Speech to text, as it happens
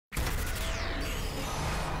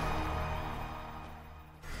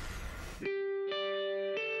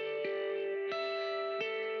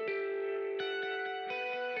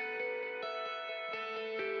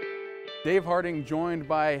Dave Harding joined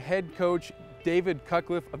by head coach David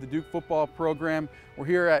Cutcliffe of the Duke football program. We're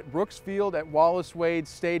here at Brooks Field at Wallace Wade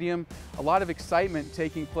Stadium. A lot of excitement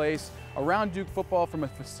taking place around Duke football from a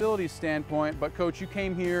facility standpoint, but Coach, you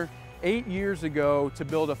came here 8 years ago to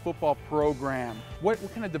build a football program. What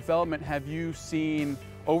kind of development have you seen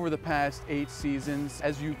over the past 8 seasons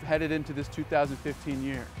as you've headed into this 2015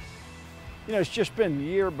 year? You know, it's just been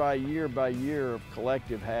year by year by year of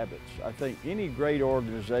collective habits. I think any great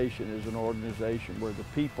organization is an organization where the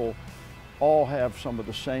people all have some of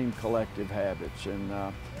the same collective habits. And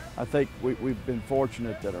I think we've been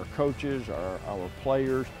fortunate that our coaches, our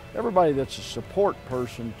players, everybody that's a support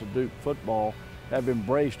person to Duke football have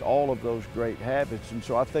embraced all of those great habits. And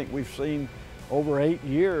so I think we've seen over 8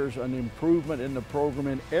 years an improvement in the program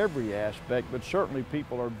in every aspect, but certainly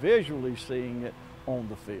people are visually seeing it on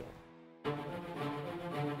the field.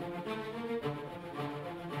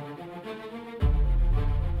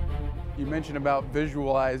 You mentioned about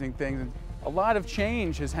visualizing things. A lot of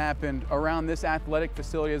change has happened around this athletic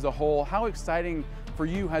facility as a whole. How exciting for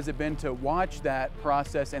you has it been to watch that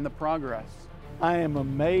process and the progress? I am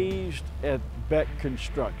amazed at Beck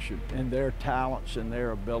Construction and their talents and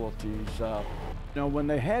their abilities. You know, when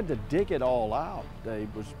they had to dig it all out, Dave,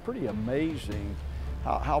 it was pretty amazing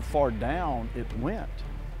how far down it went.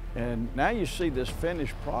 And now you see this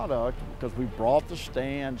finished product because we brought the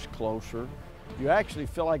stands closer. You actually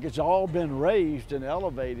feel like it's all been raised and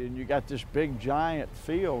elevated, and you got this big giant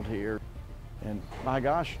field here. And my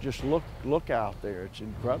gosh, just look out there, it's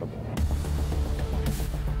incredible.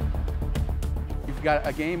 You've got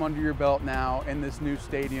a game under your belt now in this new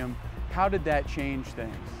stadium. How did that change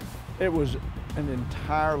things? It was an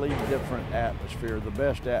entirely different atmosphere, the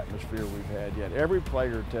best atmosphere we've had yet. Every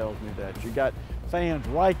player tells me that. You got fans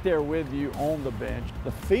right there with you on the bench.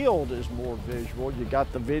 The field is more visual. You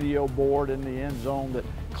got the video board in the end zone that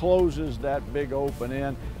closes that big open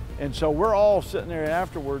end. And so we're all sitting there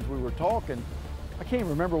afterwards, we were talking. I can't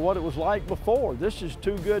remember what it was like before. This is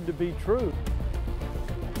too good to be true.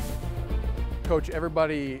 Coach,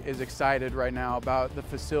 everybody is excited right now about the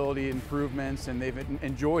facility improvements, and they've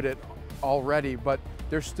enjoyed it already, but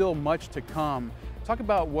there's still much to come. Talk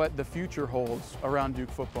about what the future holds around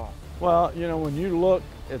Duke football. Well, you know, when you look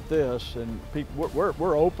at this, and people,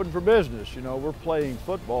 we're open for business. You know, we're playing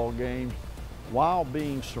football games while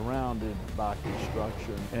being surrounded by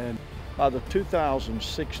construction. And by the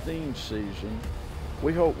 2016 season,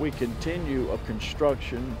 we hope we continue a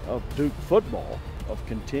construction of Duke football, of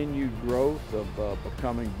continued growth, of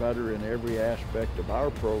becoming better in every aspect of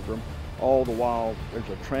our program. All the while, there's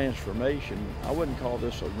a transformation. I wouldn't call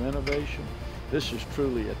this a renovation. This is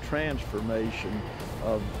truly a transformation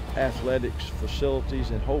of athletics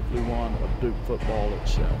facilities and hopefully one of Duke football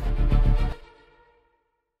itself.